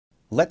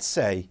Let's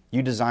say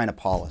you design a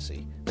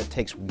policy that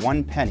takes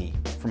 1 penny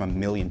from 1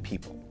 million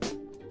people,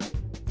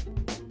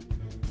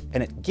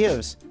 and it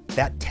gives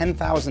that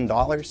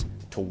 $10,000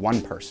 to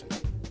one person.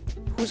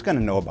 Who's going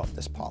to know about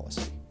this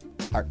policy?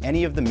 Are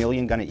any of the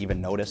million going to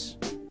even notice?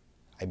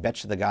 I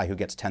bet you the guy who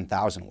gets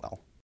 10,000 will.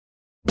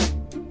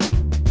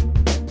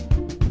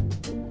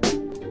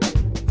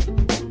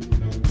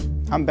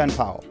 I'm Ben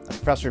Powell, a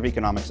professor of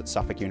economics at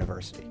Suffolk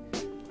University.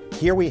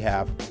 Here we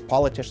have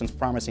politicians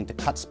promising to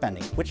cut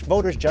spending, which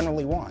voters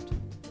generally want.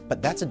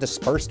 But that's a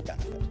dispersed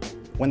benefit.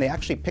 When they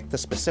actually pick the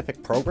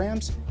specific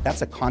programs,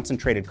 that's a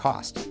concentrated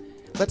cost.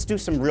 Let's do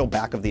some real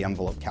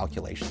back-of-the-envelope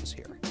calculations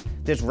here.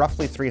 There's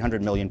roughly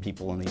 300 million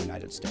people in the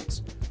United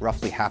States.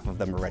 Roughly half of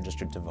them are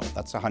registered to vote.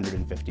 That's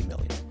 150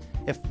 million.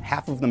 If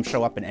half of them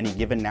show up in any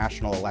given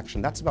national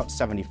election, that's about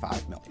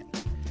 75 million.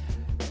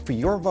 For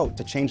your vote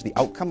to change the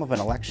outcome of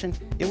an election,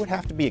 it would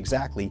have to be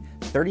exactly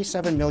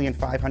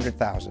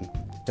 37,500,000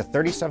 to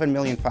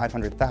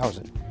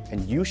 37,500,000,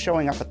 and you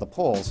showing up at the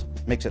polls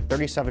makes it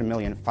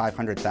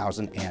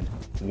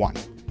 37,500,001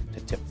 to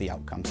tip the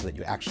outcome so that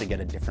you actually get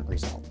a different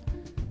result.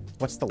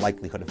 What's the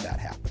likelihood of that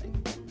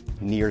happening?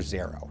 Near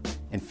zero.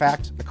 In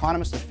fact,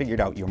 economists have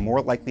figured out you're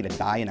more likely to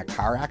die in a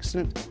car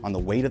accident on the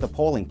way to the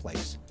polling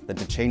place than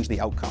to change the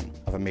outcome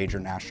of a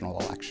major national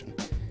election.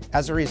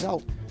 As a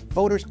result,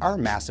 voters are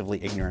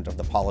massively ignorant of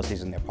the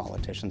policies and their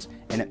politicians,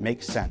 and it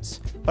makes sense.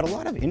 But a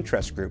lot of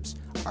interest groups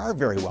are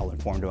very well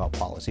informed about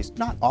policies,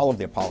 not all of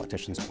their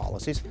politicians'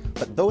 policies,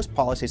 but those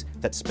policies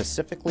that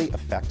specifically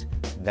affect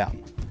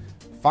them.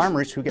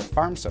 Farmers who get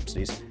farm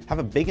subsidies have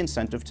a big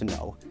incentive to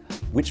know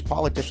which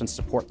politicians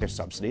support their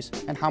subsidies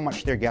and how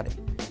much they're getting.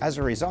 As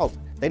a result,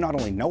 they not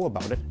only know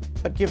about it,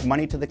 but give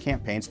money to the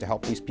campaigns to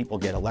help these people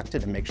get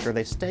elected and make sure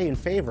they stay in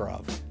favor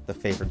of the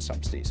favored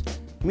subsidies.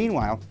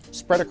 Meanwhile,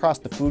 spread across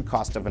the food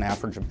cost of an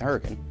average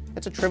American,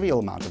 it's a trivial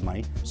amount of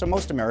money, so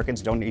most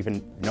Americans don't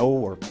even know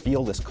or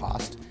feel this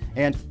cost.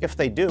 And if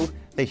they do,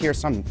 they hear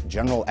some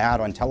general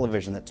ad on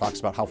television that talks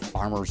about how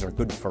farmers are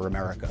good for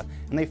America,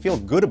 and they feel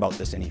good about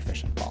this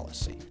inefficient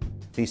policy.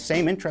 These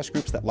same interest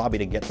groups that lobby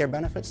to get their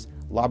benefits,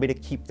 lobby to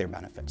keep their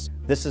benefits.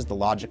 This is the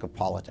logic of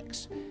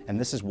politics, and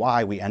this is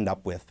why we end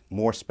up with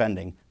more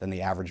spending than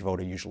the average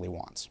voter usually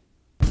wants.